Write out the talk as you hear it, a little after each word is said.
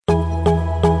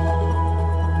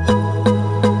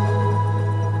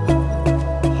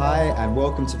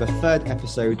welcome to the third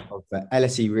episode of the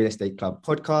LSE Real Estate Club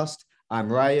podcast.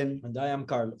 I'm Ryan. And I am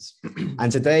Carlos.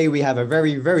 And today we have a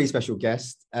very, very special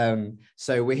guest.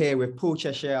 So we're here with Paul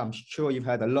Cheshire. I'm sure you've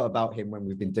heard a lot about him when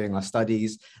we've been doing our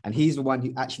studies. And he's the one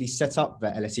who actually set up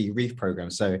the LSE REEF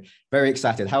Programme. So very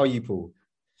excited. How are you, Paul?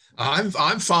 I'm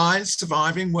fine,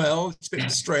 surviving well. It's a bit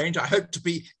strange. I hope to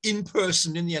be in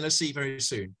person in the LSE very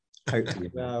soon. Hopefully.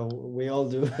 We all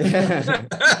do.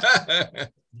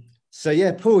 So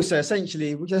yeah, Paul, so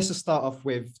essentially, we'll just start off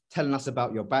with telling us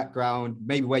about your background,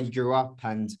 maybe where you grew up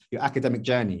and your academic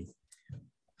journey.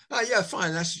 Yeah,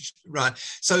 fine, that's right.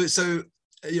 So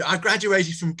I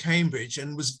graduated from Cambridge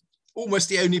and was almost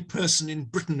the only person in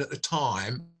Britain at the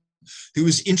time who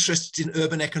was interested in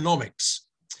urban economics.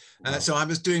 So I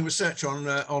was doing research on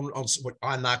what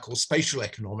I now call spatial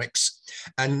economics,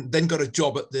 and then got a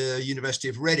job at the University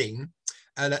of Reading.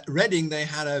 And at Reading, they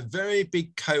had a very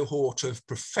big cohort of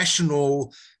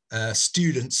professional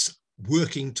students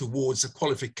working towards a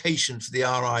qualification for the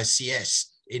RICS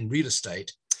in real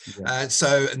estate. Yeah.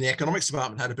 And the economics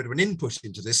department had a bit of an input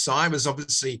into this. So I was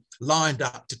obviously lined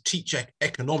up to teach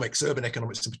economics, urban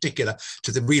economics in particular,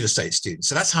 to the real estate students.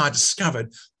 So that's how I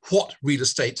discovered what real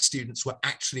estate students were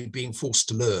actually being forced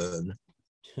to learn.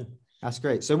 That's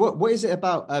great. So what is it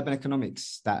about urban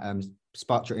economics that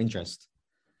sparked your interest?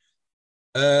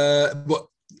 What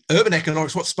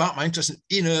sparked my interest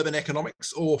in urban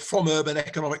economics, or from urban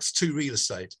economics to real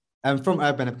estate? From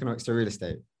urban economics to real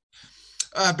estate.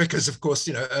 Because, of course,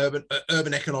 you know,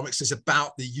 urban economics is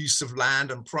about the use of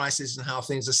land and prices and how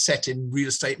things are set in real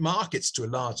estate markets to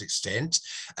a large extent.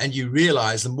 And you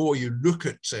realize the more you look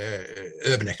at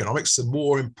urban economics, the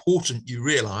more important you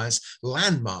realize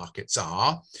land markets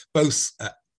are, both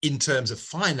in terms of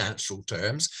financial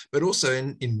terms, but also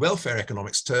in welfare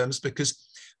economics terms, because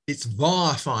it's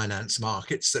via finance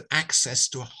markets that access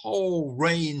to a whole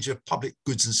range of public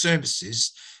goods and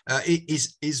services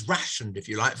is rationed, if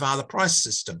you like, via the price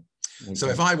system. Okay. So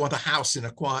if I want a house in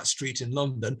a quiet street in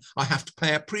London, I have to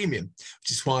pay a premium,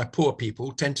 which is why poor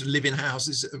people tend to live in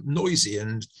houses noisy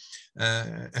and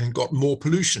got more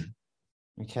pollution.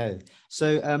 Okay,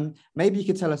 so maybe you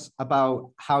could tell us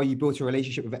about how you built a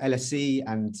relationship with LSE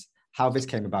and how this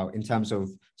came about in terms of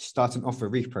starting off a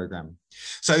REEF programme.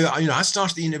 So, I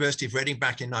started at the University of Reading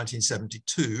back in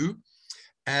 1972.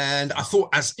 And I thought,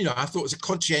 as a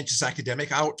conscientious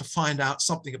academic, I ought to find out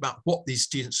something about what these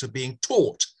students were being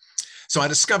taught. So I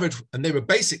discovered, and they were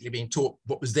basically being taught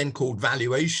what was then called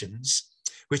valuations,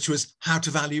 which was how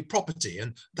to value property.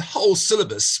 And the whole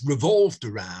syllabus revolved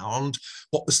around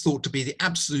what was thought to be the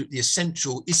absolutely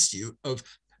essential issue of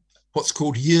what's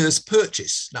called year's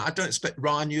purchase. Now, I don't expect,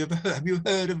 Ryan, have you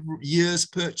heard of year's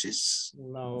purchase?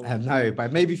 No. No,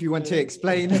 but maybe if you want to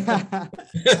explain.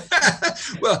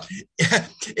 Well,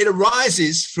 it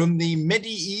arises from the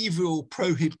medieval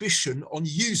prohibition on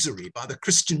usury by the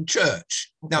Christian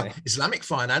church. Okay. Now, Islamic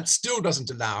finance still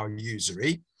doesn't allow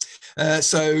usury.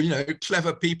 So,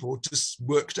 clever people just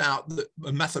worked out that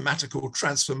a mathematical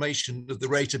transformation of the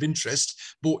rate of interest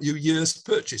bought you year's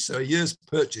purchase. So a year's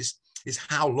purchase is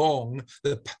how long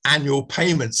the annual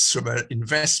payments from an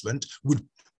investment would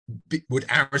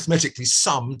arithmetically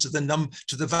sum to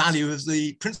the value of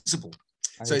the principal.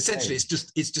 Okay. So essentially, it's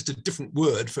just a different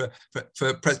word for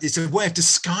it's a way of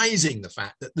disguising the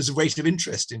fact that there's a rate of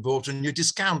interest involved and you're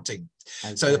discounting.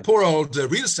 Okay. So the poor old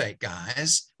real estate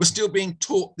guys were still being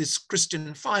taught this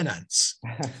Christian finance.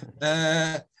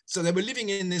 So they were living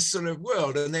in this sort of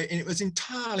world, and it was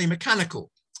entirely mechanical.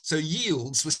 So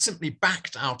yields were simply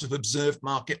backed out of observed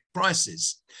market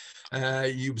prices.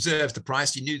 You observed the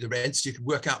price, you knew the rents, you could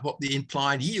work out what the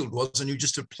implied yield was, and you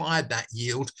just applied that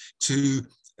yield to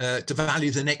value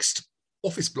the next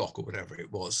office block or whatever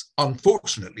it was.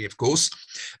 Unfortunately, of course,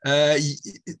 there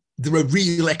are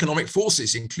real economic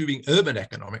forces, including urban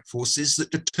economic forces,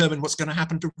 that determine what's going to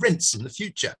happen to rents in the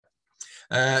future.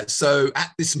 So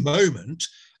at this moment,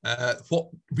 what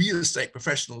real estate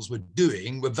professionals were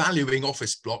doing were valuing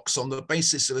office blocks on the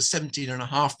basis of a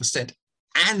 17.5%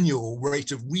 annual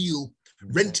rate of real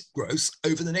rent growth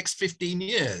over the next 15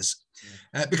 years,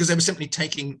 because they were simply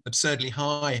taking absurdly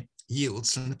high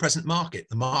yields from the present market.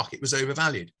 The market was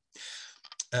overvalued.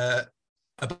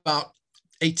 About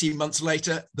 18 months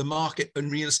later, the market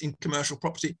in commercial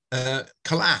property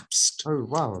collapsed. Oh,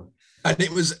 wow. And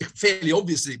it was fairly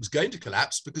obvious that it was going to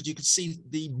collapse, because you could see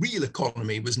the real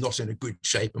economy was not in a good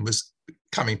shape and was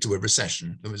coming to a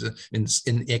recession. It was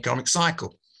in the economic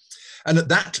cycle. And at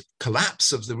that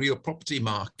collapse of the real property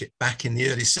market back in the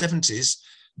early 70s,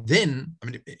 then,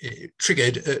 it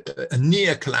triggered a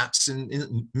near collapse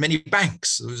in many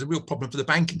banks. There was a real problem for the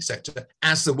banking sector,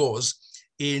 as there was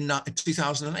in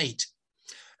 2008.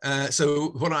 So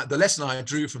the lesson I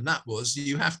drew from that was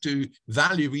you have to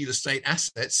value real estate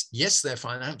assets. Yes, they're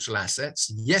financial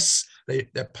assets. Yes,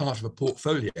 they're part of a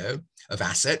portfolio of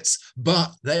assets,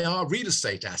 but they are real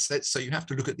estate assets. So you have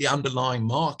to look at the underlying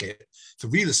market for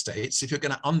real estate if you're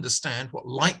going to understand what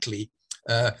likely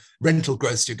rental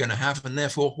growth you're going to have, and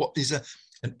therefore what is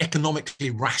an economically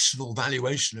rational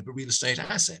valuation of a real estate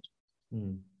asset.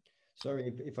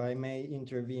 Sorry, if I may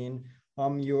intervene.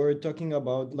 You're talking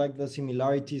about like the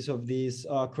similarities of this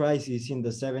crisis in the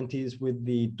 70s with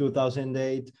the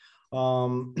 2008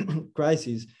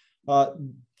 crisis.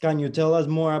 Can you tell us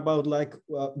more about like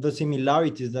the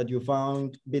similarities that you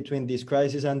found between this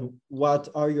crisis, and what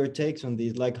are your takes on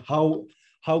this? Like how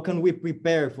can we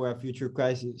prepare for a future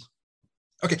crisis?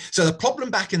 Okay, so the problem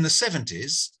back in the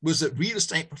 70s was that real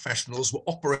estate professionals were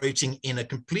operating in a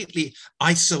completely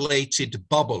isolated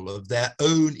bubble of their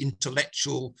own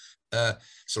intellectual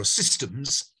sort of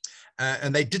systems,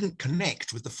 and they didn't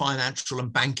connect with the financial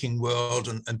and banking world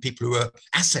and people who were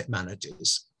asset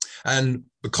managers. And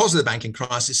because of the banking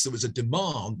crisis, there was a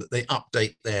demand that they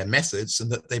update their methods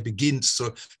and that they begin to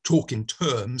sort of talk in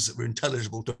terms that were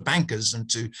intelligible to bankers and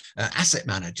to asset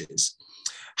managers.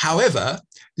 However,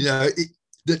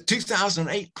 the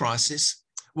 2008 crisis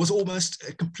was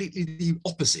almost completely the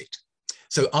opposite.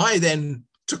 So I then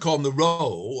took on the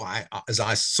role, as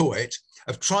I saw it,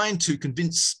 of trying to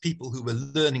convince people who were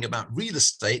learning about real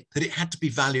estate that it had to be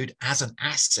valued as an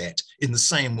asset in the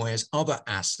same way as other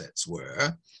assets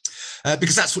were,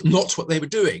 because that's not what they were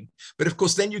doing. But of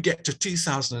course, then you get to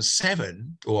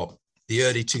 2007, or the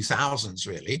early 2000s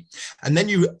really, and then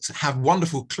you have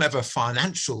wonderful, clever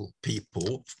financial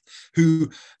people who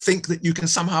think that you can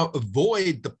somehow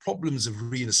avoid the problems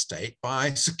of real estate by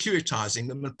securitizing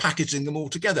them and packaging them all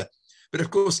together. But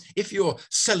of course, if you're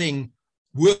selling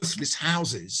worthless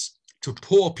houses to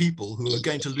poor people who are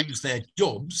going to lose their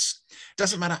jobs, it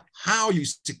doesn't matter how you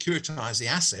securitize the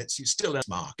assets, you still have a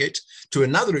market to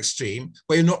another extreme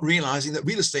where you're not realizing that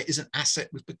real estate is an asset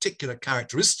with particular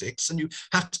characteristics, and you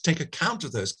have to take account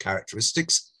of those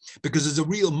characteristics because there's a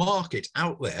real market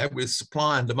out there with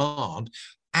supply and demand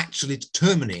actually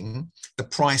determining the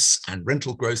price and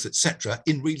rental growth, etc.,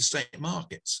 in real estate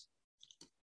markets.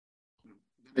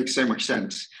 Makes so much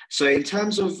sense. So in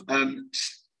terms of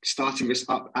starting this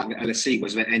up at the LSE,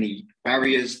 was there any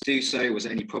barriers to do so? Was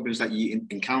there any problems that you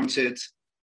encountered?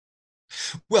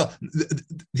 Well,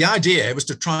 the idea was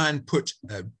to try and put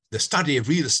the study of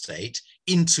real estate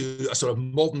into a sort of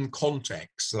modern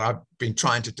context that I've been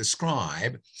trying to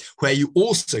describe, where you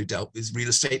also dealt with real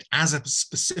estate as a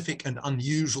specific and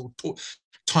unusual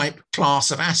type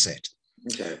class of asset.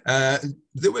 Okay.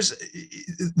 There was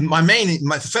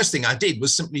the first thing I did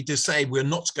was simply to say we're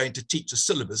not going to teach a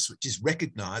syllabus which is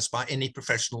recognized by any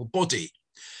professional body,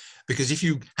 because if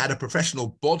you had a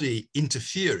professional body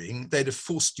interfering, they'd have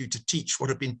forced you to teach what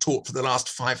had been taught for the last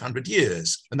 500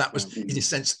 years, and that was in a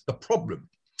sense the problem.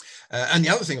 And the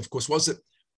other thing, of course, was that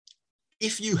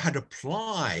if you had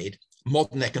applied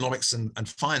modern economics and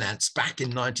finance back in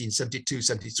 1972,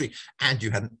 73, and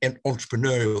you had an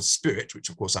entrepreneurial spirit, which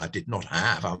of course I did not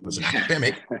have, I was an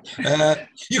academic,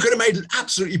 you could have made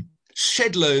absolutely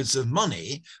shed loads of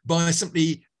money by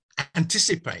simply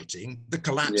anticipating the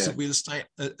collapse of real estate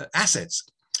assets.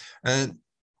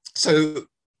 So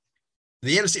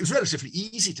the LSE, it was relatively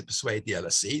easy to persuade the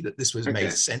LSE that this was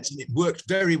made sense, and it worked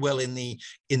very well in the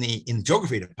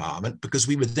geography department, because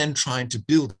we were then trying to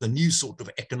build a new sort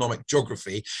of economic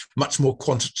geography, much more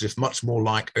quantitative, much more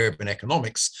like urban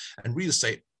economics. And real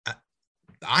estate,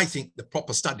 I think the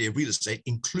proper study of real estate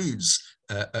includes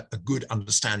a good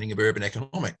understanding of urban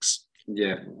economics,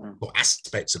 or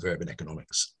aspects of urban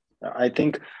economics. I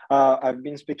think I've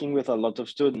been speaking with a lot of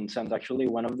students, and actually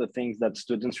one of the things that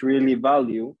students really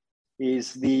value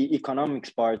is the economics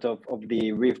part of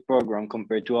the REEF program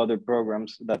compared to other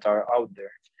programs that are out there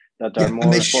that are more.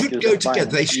 And they should go together.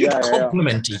 They should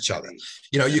complement each other.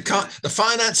 You can't. The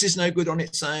finance is no good on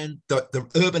its own. The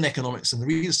urban economics and the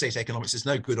real estate economics is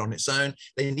no good on its own.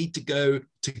 They need to go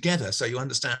together so you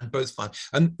understand both.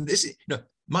 And this,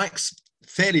 Mike's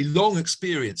fairly long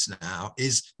experience now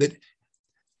is that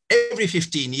every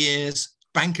 15 years,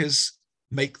 bankers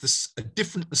make a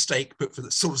different mistake, but for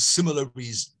the sort of similar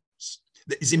reasons.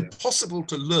 That is impossible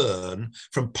to learn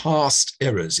from past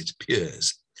errors, it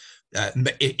appears.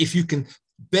 If you can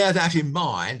bear that in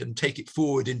mind and take it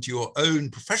forward into your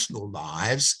own professional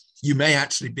lives, you may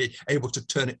actually be able to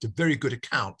turn it to very good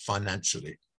account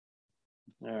financially.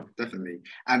 Yeah, definitely.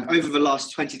 And over the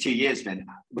last 22 years then,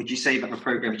 would you say that the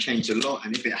program changed a lot?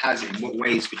 And if it has, in what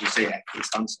ways would you say it's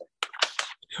done so?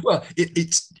 Well,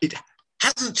 it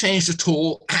hasn't changed at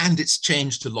all, and it's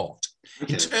changed a lot.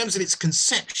 in terms of its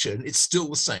conception, it's still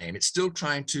the same. It's still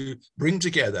trying to bring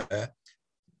together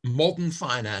modern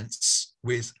finance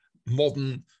with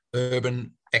modern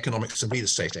urban economics and real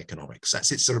estate economics.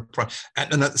 That's its sort of,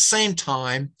 and at the same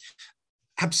time,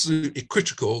 absolutely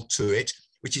critical to it,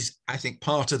 which is, I think,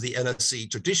 part of the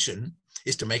LSE tradition,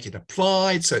 is to make it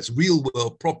applied, so it's real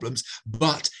world problems,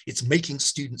 but it's making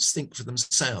students think for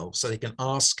themselves so they can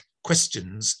ask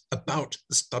questions about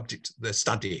the subject they're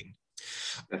studying.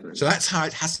 Definitely. So that's how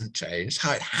it hasn't changed.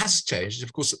 How it has changed,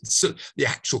 of course, the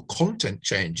actual content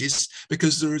changes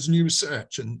because there is new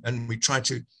research, and we try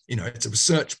to, it's a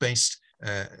research-based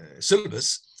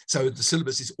syllabus. So the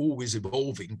syllabus is always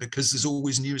evolving because there's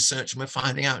always new research and we're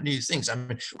finding out new things. I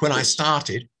mean, when I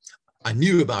started, I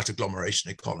knew about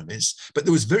agglomeration economies, but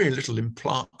there was very little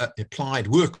applied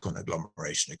work on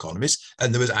agglomeration economies.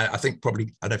 And there was, I think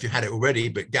probably, I don't know if you had it already,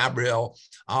 but Gabriel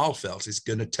Ahlfeldt is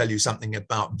going to tell you something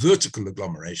about vertical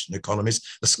agglomeration economies,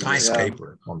 the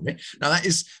skyscraper economy. Now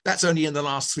that's only in the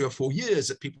last 3 or 4 years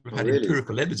that people have had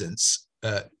empirical evidence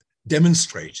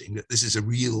demonstrating that this is a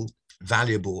real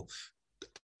valuable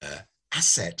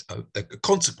asset, a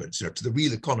consequence, to the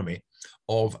real economy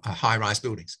of high-rise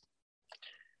buildings.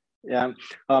 Yeah,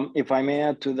 if I may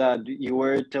add to that, you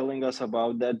were telling us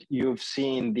about that you've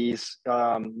seen this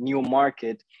new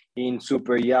market in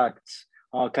super yachts.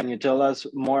 Can you tell us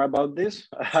more about this?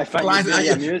 I find it really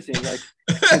amusing. Like,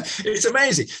 it's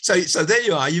amazing. So there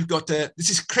you are. You've got this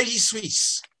is Credit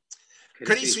Suisse.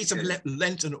 Credit Suisse have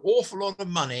lent an awful lot of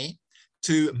money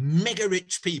to mega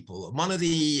rich people. One of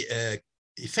the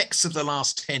effects of the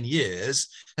last 10 years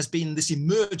has been this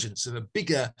emergence of a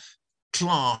bigger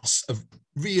class of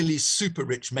really super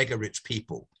rich, mega rich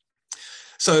people.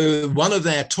 So one of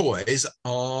their toys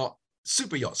are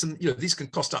super yachts, and these can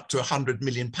cost up to £100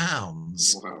 million.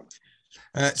 Wow.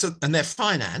 And they're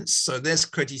financed. So there's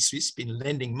Credit Suisse been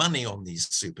lending money on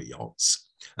these super yachts,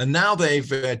 and now they've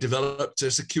developed a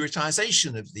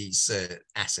securitization of these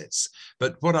assets.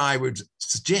 But what I would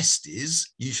suggest is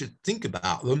you should think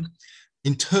about them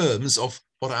in terms of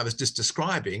what I was just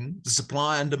describing, the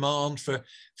supply and demand for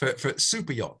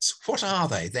super yachts. What are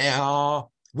they? They are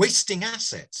wasting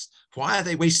assets. Why are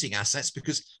they wasting assets?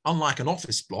 Because unlike an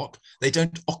office block, they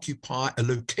don't occupy a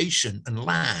location and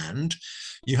land.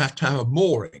 You have to have a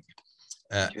mooring,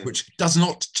 which does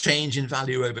not change in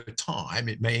value over time.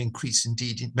 It may increase,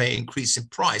 indeed, it may increase in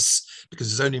price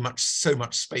because there's only so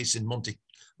much space in Monte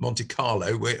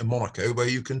Carlo, Monaco, where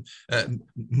you can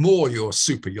moor your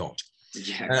super yacht.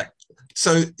 Yeah.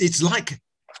 So it's like,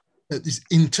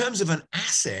 in terms of an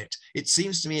asset, it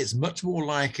seems to me it's much more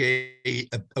like a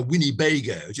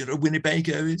Winnebago. Do you know what a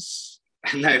Winnebago is?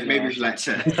 No, maybe we should like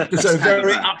to. It's a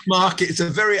very upmarket. It's a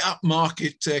very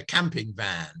upmarket camping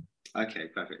van. Okay,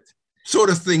 perfect. Sort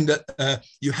of thing that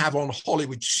you have on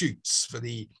Hollywood shoots for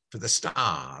the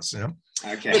stars,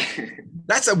 Okay. But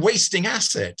that's a wasting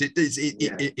asset.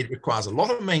 It requires a lot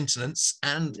of maintenance,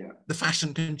 and the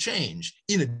fashion can change.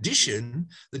 In addition,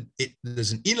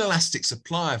 there's an inelastic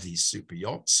supply of these super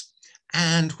yachts.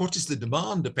 And what is the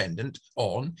demand dependent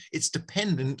on? It's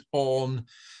dependent on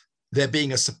there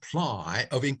being a supply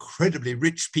of incredibly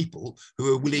rich people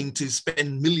who are willing to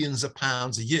spend millions of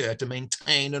pounds a year to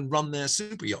maintain and run their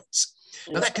super yachts.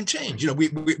 Now that can change.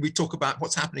 We talk about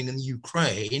what's happening in the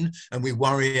Ukraine, and we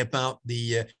worry about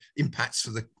the impacts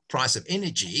for the price of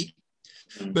energy.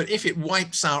 But if it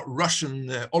wipes out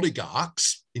Russian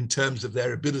oligarchs in terms of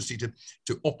their ability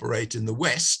to operate in the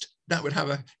West, that would have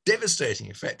a devastating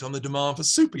effect on the demand for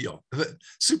super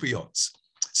yachts.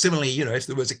 Similarly, if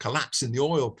there was a collapse in the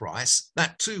oil price,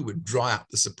 that too would dry up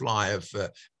the supply of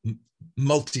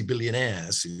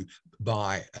multi-billionaires who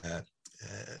buy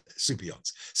super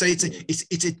yachts. So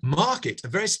it's a market, a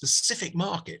very specific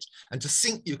market, and to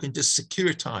think you can just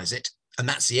securitize it and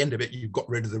that's the end of it, you've got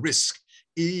rid of the risk,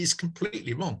 is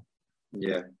completely wrong.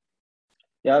 Yeah,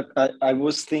 I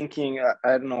was thinking,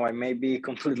 I don't know, I may be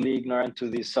completely ignorant to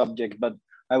this subject, but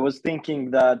I was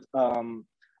thinking that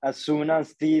as soon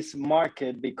as this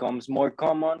market becomes more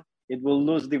common, it will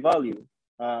lose the value.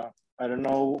 I don't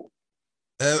know.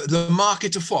 The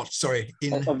market of what? Sorry.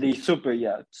 Of the super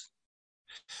yachts.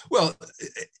 Well,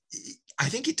 I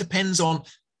think it depends on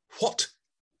what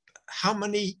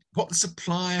the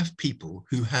supply of people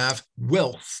who have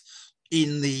wealth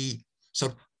in the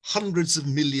sort of hundreds of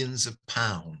millions of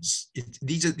pounds.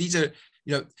 These are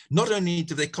not only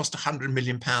do they cost £100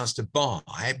 million to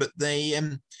buy, but they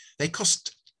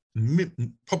cost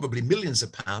probably millions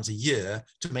of pounds a year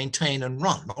to maintain and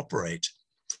operate.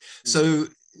 So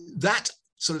that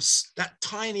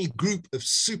tiny group of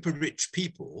super rich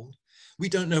people, we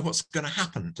don't know what's going to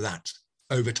happen to that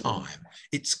over time.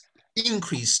 It's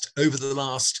increased over the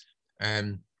last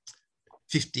 10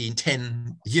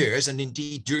 years, and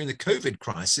indeed during the COVID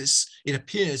crisis, it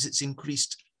appears it's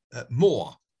increased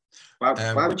more.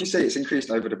 Why would you say it's increased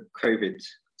over the COVID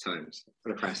times,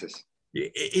 or the crisis?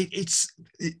 It's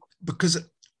because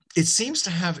it seems to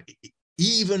have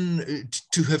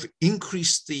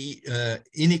increased the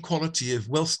inequality of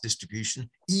wealth distribution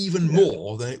even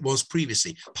more than it was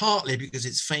previously, partly because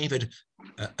it's favored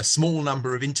a small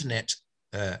number of internet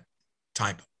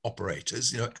type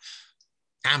operators.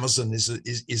 Amazon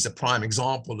is a prime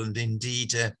example, and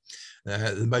indeed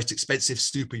the most expensive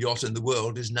super yacht in the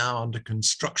world is now under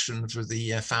construction for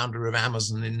the founder of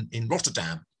Amazon in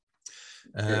Rotterdam.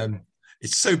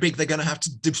 It's so big they're going to have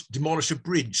to demolish a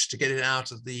bridge to get it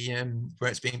out of the where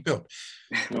it's being built.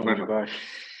 Oh my gosh!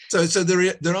 So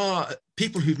there are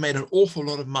people who've made an awful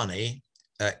lot of money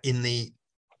in the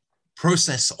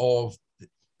process of,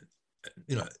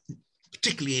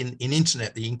 particularly in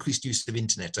internet, the increased use of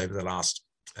internet over the last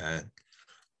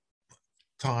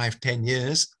 5-10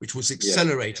 years, which was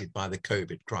accelerated by the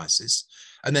COVID crisis.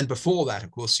 And then before that,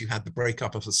 of course, you had the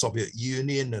breakup of the Soviet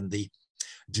Union and the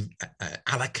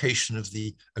allocation of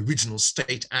the original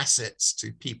state assets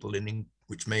to people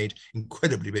which made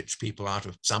incredibly rich people out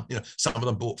of some of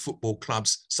them bought football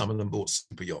clubs, some of them bought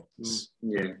super yachts.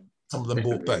 Some of them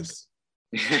bought both.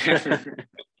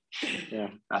 Yeah,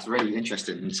 that's really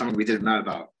interesting and something we didn't know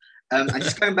about. And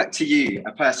just going back to you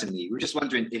personally, we're just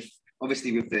wondering if,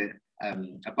 obviously, with the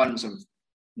abundance of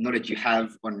knowledge you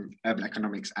have on urban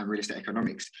economics and real estate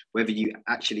economics, whether you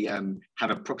actually have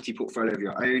a property portfolio of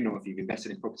your own, or if you've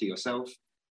invested in property yourself.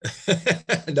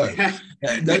 No.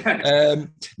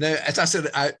 As I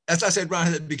said right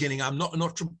at the beginning, I'm not an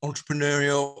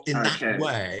entrepreneurial in that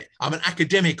way. I'm an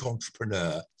academic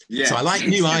entrepreneur. So I like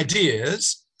new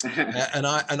ideas. And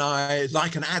I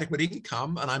like an adequate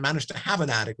income, and I managed to have an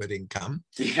adequate income.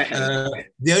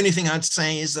 The only thing I'd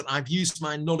say is that I've used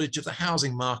my knowledge of the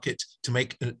housing market to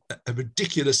make a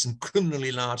ridiculous and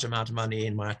criminally large amount of money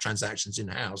in my transactions in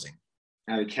housing.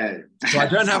 So I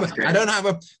don't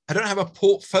have a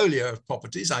portfolio of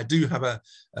properties. I do have a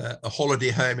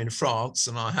holiday home in France,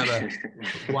 and I have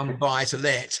one buy to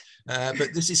let.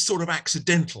 But this is sort of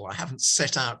accidental. I haven't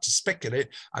set out to speculate.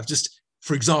 I've just,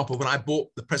 for example, when I bought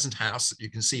the present house that you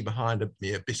can see behind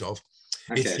me a bit of,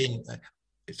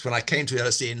 it's when I came to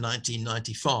LSE in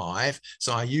 1995.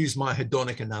 So I used my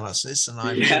hedonic analysis, and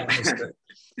I realized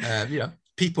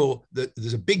that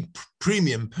there's a big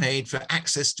premium paid for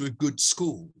access to a good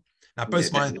school. Now,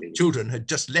 both my children had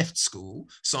just left school,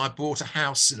 so I bought a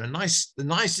house in the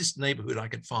nicest neighborhood I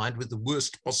could find with the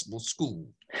worst possible school.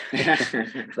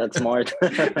 That's smart.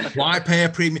 Why pay a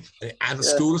premium? And the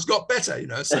school has got better,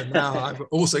 so now I've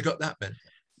also got that benefit.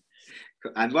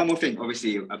 And one more thing,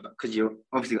 obviously, because you've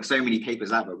obviously got so many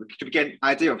papers out there, could we get an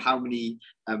idea of how many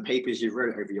papers you've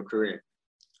wrote over your career?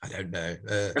 I don't know.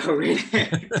 Oh, really?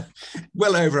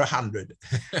 Well over 100.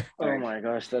 Oh my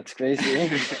gosh, that's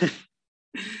crazy.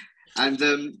 And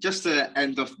just to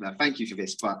end off there, thank you for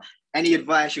this, but any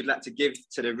advice you'd like to give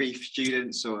to the REEF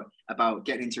students or about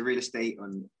getting into real estate,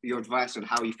 on your advice on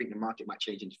how you think the market might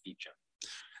change in the future?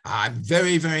 I'm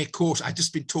very, very cautious. I've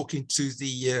just been talking to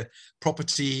the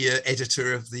property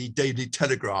editor of the Daily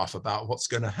Telegraph about what's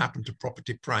going to happen to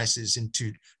property prices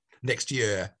into next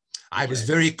year. I was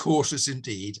very cautious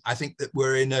indeed. I think that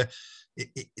we're in the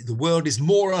world is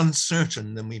more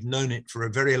uncertain than we've known it for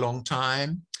a very long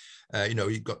time.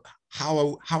 You've got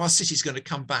how are cities going to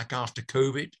come back after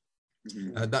COVID?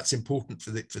 That's important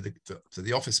for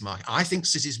the office market. I think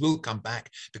cities will come back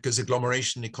because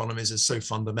agglomeration economies are so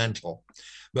fundamental.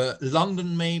 But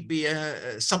London may be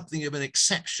something of an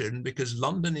exception because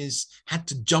London had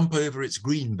to jump over its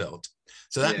green belt.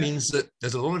 So that means that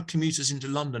there's a lot of commuters into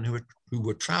London who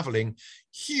were traveling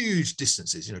huge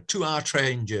distances, 2-hour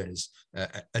train journeys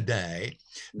a day.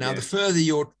 Now, the further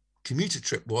your commuter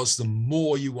trip was, the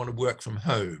more you want to work from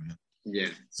home.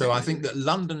 So I think that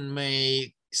London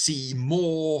may see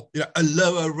more, a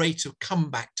lower rate of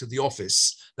comeback to the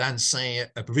office than, say,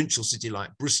 a provincial city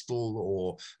like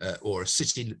Bristol or a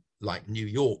city like New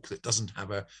York that doesn't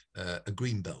have a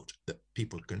green belt that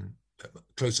people can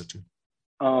closer to.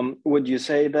 Would you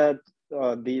say that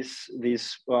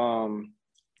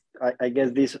I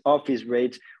guess these office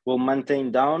rates will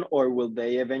maintain down, or will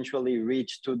they eventually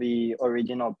reach to the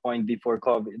original point before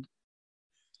COVID?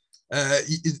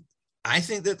 I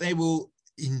think that they will,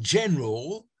 in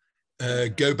general,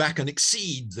 go back and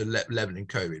exceed the level in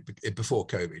COVID, before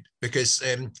COVID, because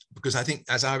I think,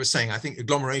 as I was saying, I think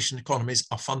agglomeration economies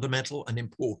are fundamental and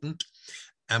important,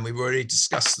 and we've already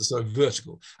discussed the sort of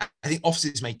vertical. I think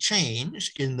offices may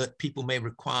change in that people may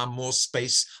require more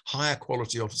space, higher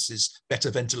quality offices,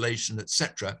 better ventilation,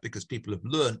 etc., because people have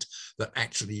learnt that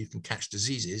actually you can catch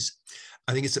diseases.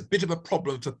 I think it's a bit of a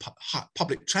problem for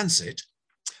public transit,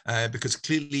 because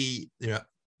clearly, you know,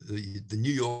 the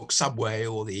New York subway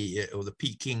or the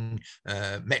Peking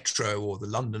metro or the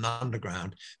London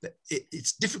Underground,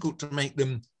 it's difficult to make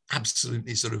them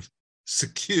absolutely sort of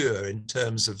secure in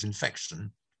terms of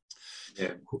infection.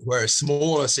 Yeah. Whereas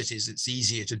smaller cities, it's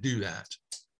easier to do that.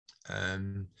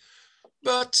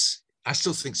 But I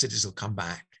still think cities will come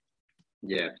back.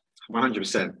 Yeah,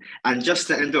 100%. And just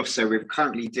to end off, so we're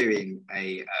currently doing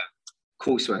a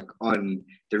coursework on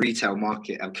the retail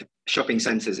market of shopping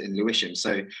centres in Lewisham.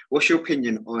 So what's your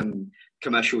opinion on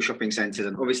commercial shopping centres?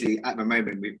 And obviously at the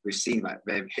moment we've seen that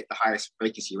they've hit the highest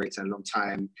vacancy rates in a long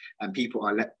time, and people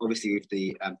are obviously with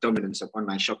the dominance of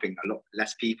online shopping, a lot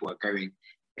less people are going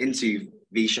into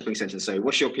these shopping centres. So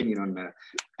what's your opinion on that?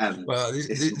 Well,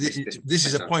 this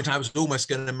is a point I was almost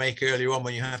going to make earlier on,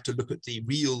 when you have to look at the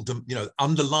real, you know,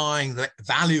 underlying the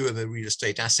value of a real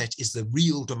estate asset is the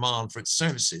real demand for its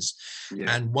services.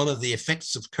 Yeah. And one of the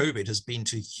effects of COVID has been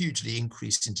to hugely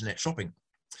increase internet shopping.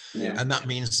 Yeah. And that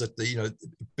means that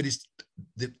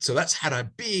so that's had a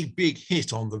big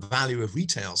hit on the value of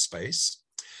retail space,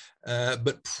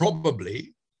 but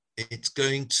probably it's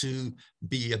going to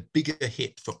be a bigger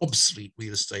hit for obsolete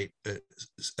real estate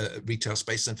retail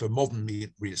space than for modern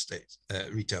real estate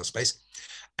retail space.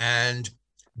 And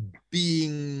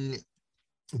being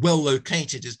well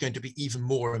located is going to be even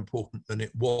more important than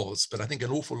it was. But I think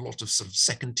an awful lot of sort of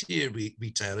second tier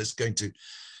retail is going to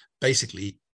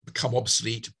basically become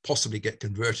obsolete, possibly get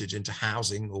converted into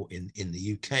housing, or in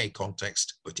the UK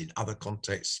context, but in other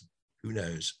contexts, who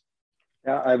knows?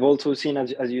 Yeah, I've also seen,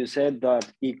 as you said,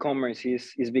 that e-commerce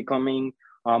is becoming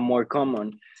more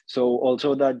common. So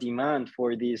also the demand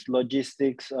for these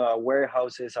logistics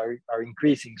warehouses are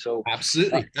increasing. So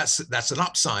absolutely, that's an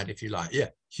upside, if you like. Yeah,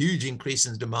 huge increase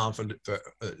in demand for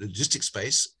logistics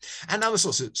space, and other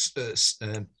sorts of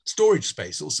storage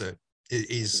space also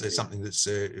is something that's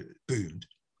boomed.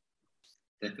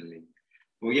 Definitely.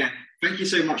 Well, yeah, thank you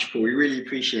so much, Paul. We really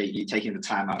appreciate you taking the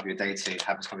time out of your day to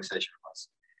have this conversation with us.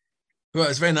 Well,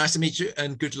 it's very nice to meet you,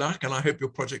 and good luck, and I hope your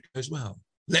project goes well.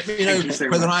 Let me know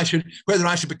whether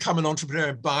I should become an entrepreneur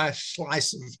and buy a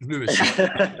slice of Lewisham.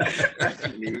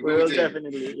 Definitely. We will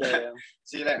definitely. Yeah.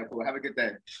 See you later, Paul. Have a good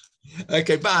day.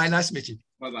 Okay, bye. Nice to meet you.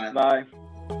 Bye-bye. Bye.